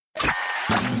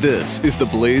This is the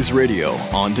Blaze Radio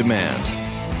on demand.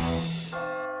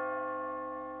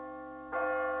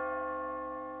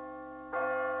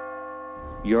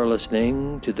 You're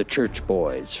listening to the Church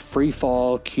Boys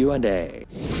FREEFALL Q&A.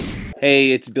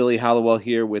 Hey, it's Billy Hollowell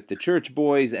here with the Church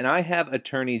Boys, and I have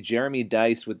attorney Jeremy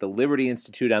Dice with the Liberty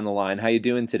Institute on the line. How you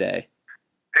doing today?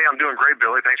 Hey, I'm doing great,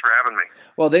 Billy. Thanks for having me.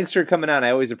 Well, thanks for coming on. I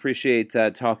always appreciate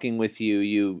talking with you.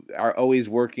 You are always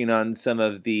working on some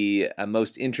of the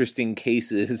most interesting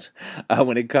cases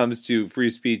when it comes to free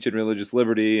speech and religious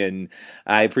liberty, and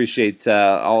I appreciate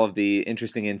all of the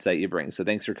interesting insight you bring. So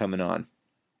thanks for coming on.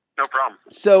 No problem.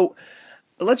 So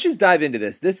let's just dive into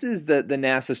this. This is the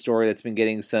NASA story that's been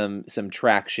getting some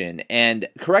traction. And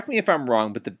correct me if I'm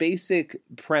wrong, but the basic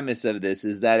premise of this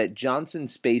is that at Johnson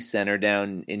Space Center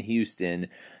down in Houston,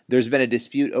 there's been a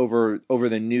dispute over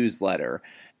the newsletter.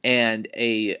 And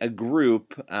a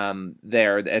group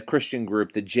there, a Christian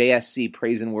group, the JSC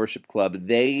Praise and Worship Club,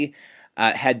 they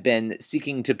had been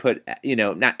seeking to put,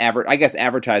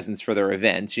 advertisements for their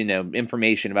events,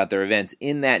 information about their events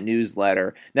in that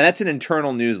newsletter. Now, that's an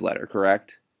internal newsletter,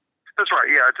 correct? That's right.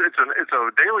 Yeah, it's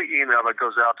a daily email that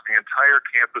goes out to the entire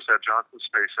campus at Johnson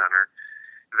Space Center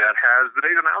that has the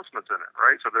day's announcements in it,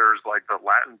 right? So there's like the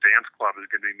Latin Dance Club is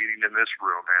going to be meeting in this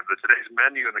room, and today's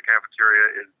menu in the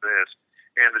cafeteria is this.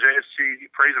 And the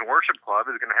JSC Praise and Worship Club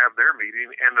is going to have their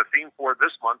meeting, and the theme for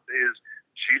this month is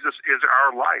Jesus is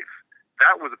our life.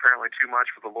 That was apparently too much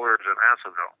for the lawyers at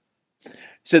NASA, though.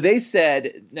 So they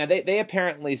said, now they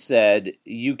apparently said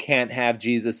you can't have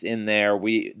Jesus in there.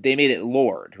 They made it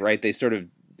Lord, right? They sort of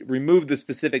removed the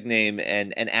specific name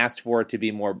and asked for it to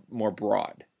be more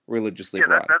broad, religiously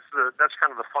broad. That's kind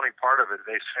of the funny part of it.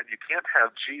 They said you can't have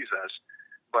Jesus,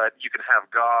 but you can have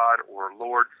God or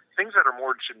Lord, things that are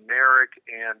more generic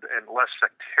and less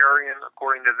sectarian,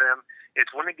 according to them. It's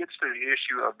when it gets to the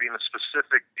issue of being a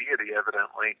specific deity,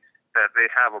 evidently, that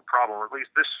they have a problem, or at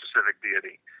least this specific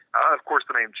deity. Of course,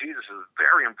 the name Jesus is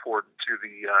very important to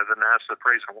the NASA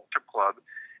Praise and Worship Club.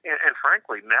 And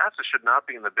frankly, NASA should not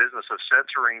be in the business of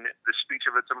censoring the speech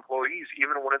of its employees,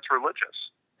 even when it's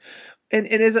religious. And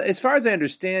as far as I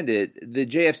understand it, the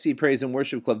JFC Praise and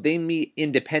Worship Club, they meet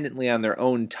independently on their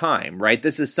own time, right?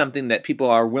 This is something that people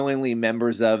are willingly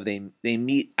members of. They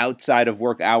meet outside of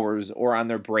work hours or on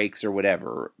their breaks or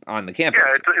whatever on the campus.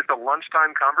 Yeah, it's a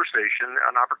lunchtime conversation,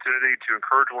 an opportunity to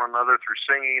encourage one another through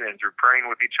singing and through praying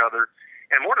with each other.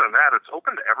 And more than that, it's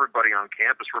open to everybody on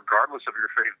campus, regardless of your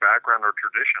faith background or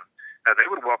tradition. They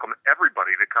would welcome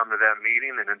everybody to come to that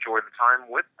meeting and enjoy the time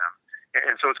with them.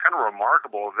 And so it's kind of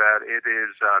remarkable that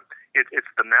it's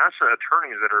the NASA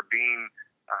attorneys that are being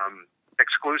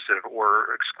exclusive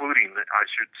or excluding, I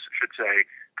should say,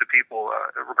 to people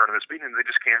regarding this meeting. They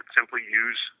just can't simply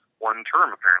use one term,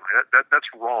 apparently. That's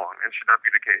wrong and should not be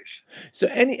the case. So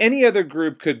any other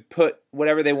group could put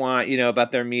whatever they want,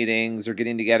 about their meetings or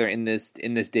getting together in this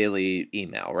daily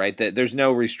email, right? That there's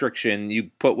no restriction.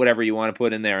 You put whatever you want to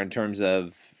put in there in terms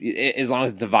of, as long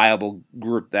as it's a viable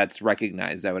group that's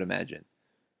recognized, I would imagine.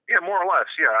 Yeah, more or less.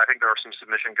 Yeah, I think there are some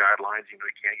submission guidelines. You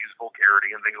can't use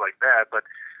vulgarity and things like that. But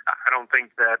I don't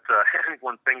think that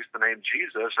anyone thinks the name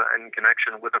Jesus in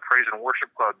connection with a Praise and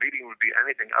Worship Club meeting would be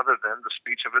anything other than the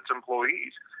speech of its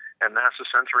employees, and NASA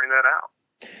censoring that out.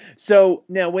 So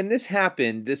now, when this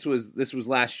happened, this was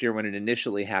last year when it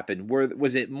initially happened.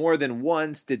 Was it more than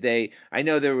once? Did they? I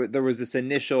know there was this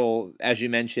initial, as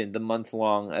you mentioned, the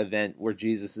month-long event where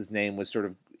Jesus' name was sort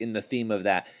of in the theme of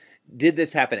that. Did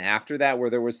this happen after that,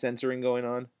 where there was censoring going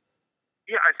on?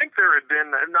 Yeah, I think there had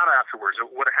been, not afterwards.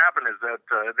 What happened is that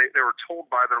they were told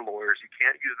by their lawyers, you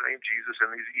can't use the name Jesus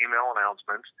in these email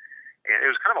announcements. And it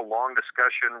was kind of a long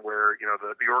discussion where,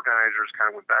 the organizers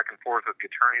kind of went back and forth with the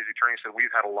attorneys. The attorneys said,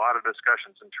 we've had a lot of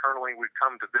discussions internally. We've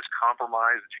come to this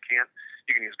compromise that you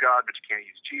can use God, but you can't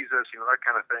use Jesus, that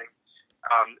kind of thing.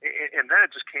 And then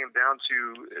it just came down to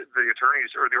the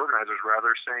attorneys, or the organizers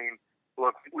rather, saying,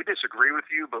 look, we disagree with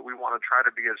you, but we want to try to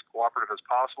be as cooperative as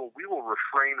possible. We will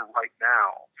refrain right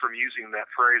now from using that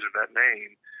phrase or that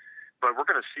name, but we're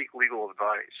going to seek legal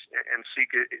advice and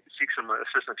seek some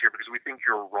assistance here because we think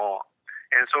you're wrong.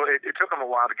 And so it took them a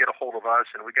while to get a hold of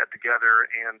us, and we got together,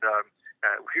 and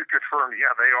we confirmed,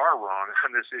 yeah, they are wrong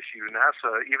on this issue.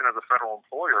 NASA, even as a federal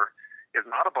employer, is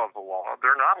not above the law.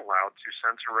 They're not allowed to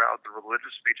censor out the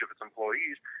religious speech of its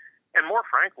employees. And more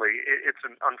frankly, it's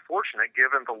unfortunate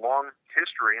given the long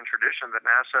history and tradition that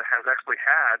NASA has actually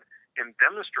had in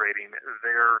demonstrating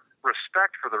their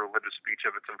respect for the religious speech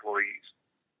of its employees.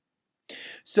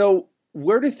 So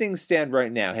Where do things stand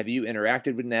right now? Have you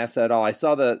interacted with NASA at all? I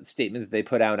saw the statement that they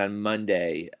put out on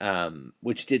Monday,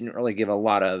 which didn't really give a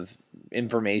lot of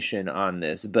information on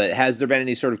this, but has there been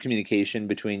any sort of communication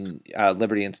between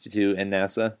Liberty Institute and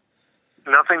NASA?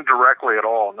 Nothing directly at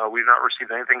all. No, we've not received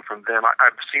anything from them.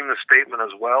 I've seen the statement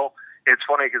as well. It's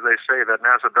funny because they say that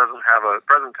NASA doesn't have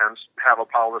present tense, have a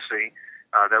policy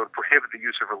that would prohibit the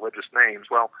use of religious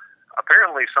names. Well,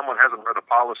 apparently someone hasn't read the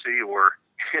policy, or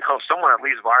someone at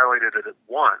least violated it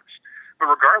once. But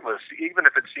regardless, even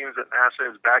if it seems that NASA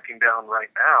is backing down right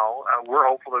now, we're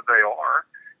hopeful that they are,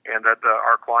 and that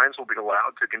our clients will be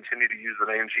allowed to continue to use the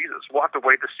name Jesus. We'll have to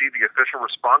wait to see the official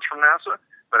response from NASA,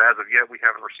 but as of yet, we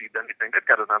haven't received anything. They've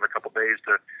got another couple days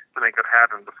to make that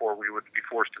happen before we would be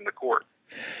forced into court.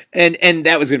 And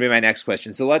that was going to be my next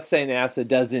question. So let's say NASA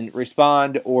doesn't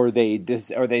respond, or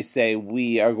they say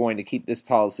we are going to keep this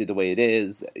policy the way it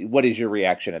is. What is your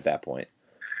reaction at that point?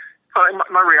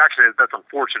 My reaction is that's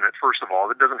unfortunate, first of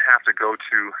all. It doesn't have to go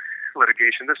to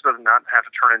litigation. This does not have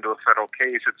to turn into a federal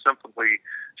case. It's simply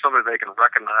something they can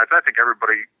recognize. I think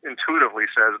everybody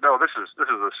intuitively says, no, this is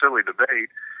a silly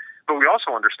debate. But we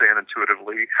also understand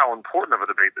intuitively how important of a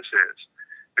debate this is.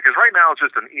 Because right now it's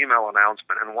just an email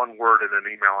announcement and one word in an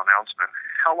email announcement.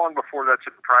 How long before that's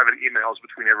in private emails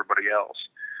between everybody else?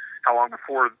 How long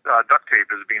before duct tape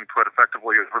is being put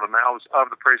effectively over the mouths of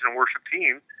the praise and worship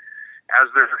team as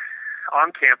they're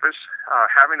on campus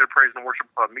having their praise and worship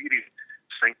meeting,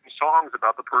 singing songs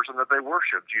about the person that they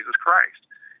worship, Jesus Christ?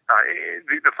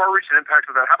 The far-reaching impact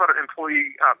of that, how about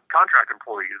contract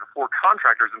employees? Before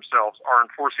contractors themselves are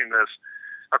enforcing this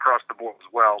across the board as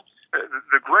well.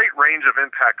 The great range of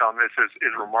impact on this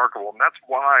is remarkable, and that's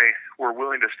why we're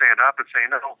willing to stand up and say,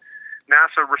 no,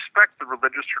 NASA, respect the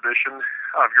religious tradition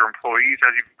of your employees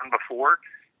as you've done before.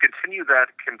 Continue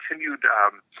that continued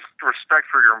respect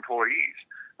for your employees.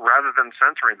 Rather than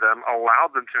censoring them, allow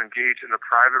them to engage in the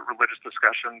private religious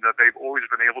discussion that they've always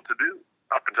been able to do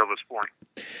up until this point.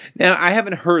 Now, I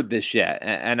haven't heard this yet,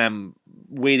 and I'm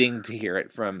waiting to hear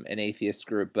it from an atheist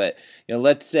group, but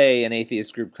let's say an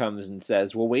atheist group comes and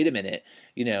says, well, wait a minute,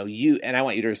 and I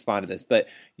want you to respond to this, but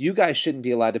you guys shouldn't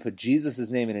be allowed to put Jesus'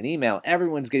 name in an email.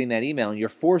 Everyone's getting that email, and you're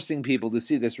forcing people to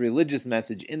see this religious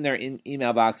message in their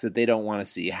email box that they don't want to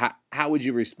see. How would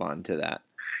you respond to that?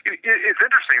 It's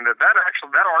interesting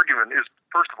that argument is,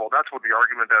 first of all, that's what the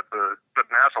argument that the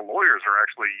NASA lawyers are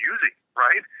actually using,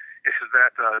 right? Is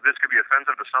that this could be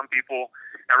offensive to some people,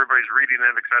 everybody's reading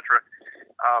it, etc.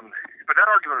 But that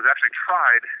argument was actually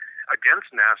tried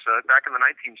against NASA back in the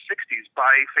 1960s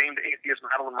by famed atheist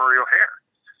Madalyn Murray O'Hair,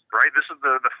 right? This is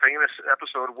the famous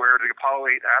episode where the Apollo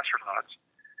 8 astronauts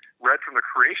read from the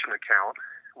creation account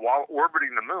while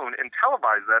orbiting the moon and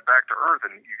televised that back to Earth,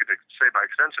 and you could say by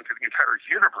extension to the entire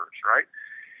universe, right?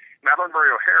 Madalyn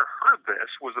Murray O'Hair heard this,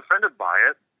 was offended by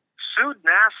it, sued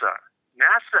NASA.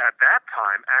 NASA at that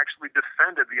time actually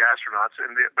defended the astronauts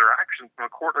and their actions, and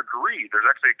the court agreed. There's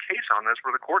actually a case on this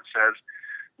where the court says,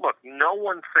 look, no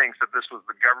one thinks that this was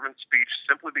the government speech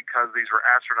simply because these were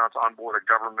astronauts on board a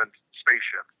government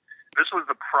spaceship. This was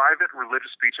the private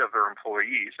religious speech of their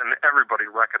employees, and everybody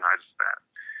recognizes that.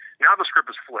 Now the script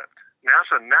is flipped.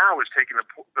 NASA now is taking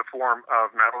the form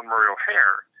of Madalyn Murray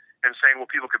O'Hair and saying, well,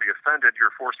 people could be offended,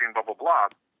 you're forcing blah, blah, blah.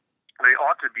 They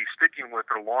ought to be sticking with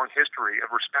their long history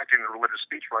of respecting the religious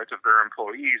speech rights of their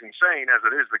employees and saying, as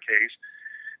it is the case,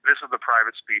 this is the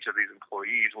private speech of these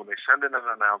employees. When they send in an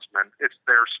announcement, it's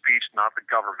their speech, not the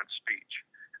government speech.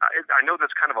 I know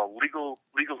that's kind of a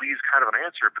legalese kind of an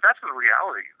answer, but that's the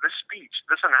reality. This speech,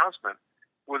 this announcement,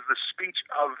 was the speech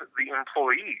of the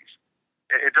employees.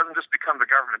 It doesn't just become the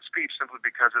government speech simply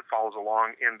because it follows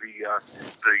along in the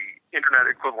internet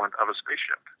equivalent of a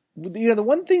spaceship. The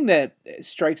one thing that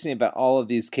strikes me about all of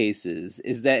these cases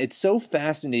is that it's so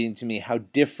fascinating to me how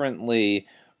differently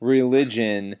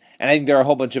religion, and I think there are a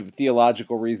whole bunch of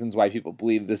theological reasons why people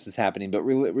believe this is happening, but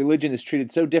religion is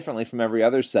treated so differently from every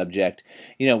other subject,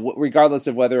 regardless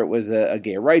of whether it was a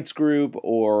gay rights group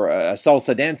or a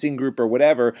salsa dancing group or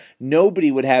whatever. Nobody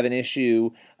would have an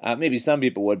issue, maybe some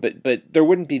people would, but there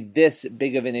wouldn't be this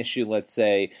big of an issue, let's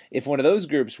say, if one of those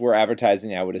groups were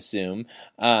advertising, I would assume,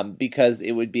 because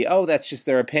it would be, that's just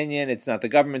their opinion, it's not the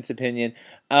government's opinion.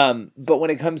 But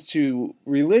when it comes to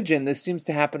religion, this seems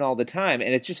to happen all the time,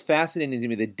 and it's just fascinating to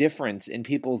me the difference in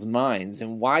people's minds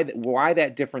and why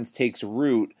that difference takes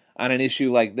root on an issue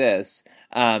like this.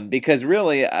 Because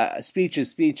really, speech is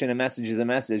speech and a message is a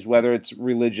message, whether it's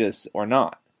religious or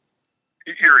not.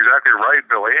 You're exactly right,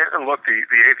 Billy. And look, the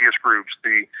atheist groups,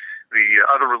 the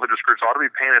other religious groups ought to be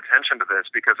paying attention to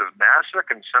this, because if NASA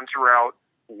can censor out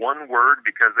one word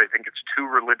because they think it's too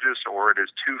religious or it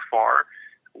is too far,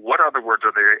 what other words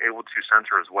are they able to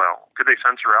censor as well? Could they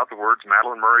censor out the words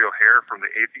Madeline Murray O'Hair from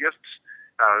the Atheists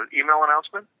email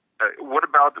announcement? What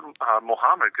about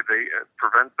Muhammad? Could they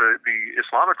prevent the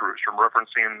Islamic groups from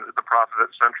referencing the prophet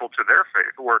that's central to their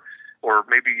faith, or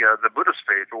maybe the Buddhist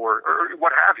faith, or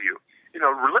what have you?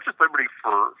 Religious liberty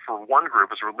for one group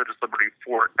is religious liberty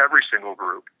for every single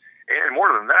group, and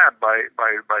more than that, by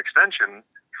extension,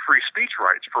 free speech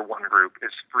rights for one group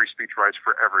is free speech rights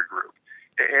for every group.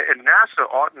 And NASA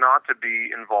ought not to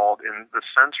be involved in the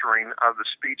censoring of the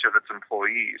speech of its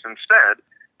employees. Instead,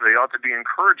 they ought to be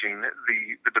encouraging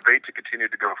the debate to continue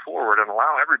to go forward and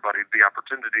allow everybody the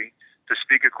opportunity to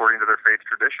speak according to their faith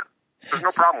tradition. There's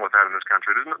no problem with that in this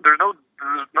country. There's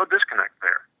no disconnect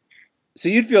there. So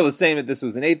you'd feel the same if this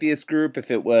was an atheist group, if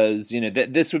it was,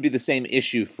 this would be the same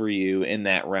issue for you in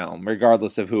that realm,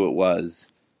 regardless of who it was.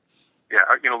 Yeah,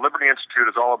 Liberty Institute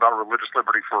is all about religious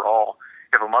liberty for all.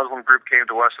 If a Muslim group came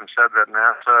to us and said that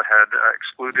NASA had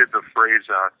excluded the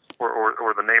phrase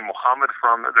or the name Muhammad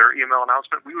from their email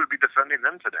announcement, we would be defending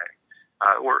them today.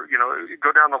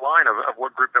 Go down the line of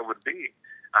what group that would be.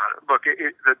 Look,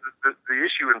 the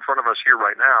issue in front of us here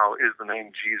right now is the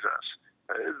name Jesus.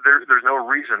 There's no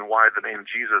reason why the name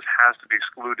Jesus has to be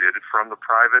excluded from the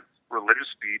private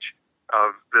religious speech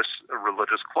of this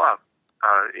religious club.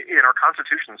 In our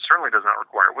Constitution, certainly does not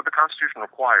require. What the Constitution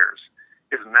requires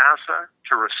is NASA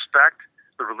to respect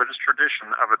the religious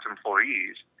tradition of its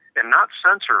employees and not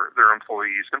censor their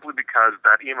employees simply because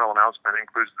that email announcement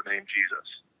includes the name Jesus.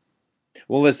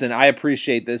 Well, listen, I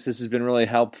appreciate this. This has been really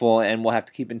helpful, and we'll have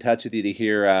to keep in touch with you to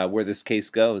hear where this case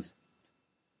goes.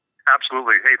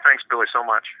 Absolutely. Hey, thanks, Billy, so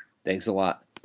much. Thanks a lot.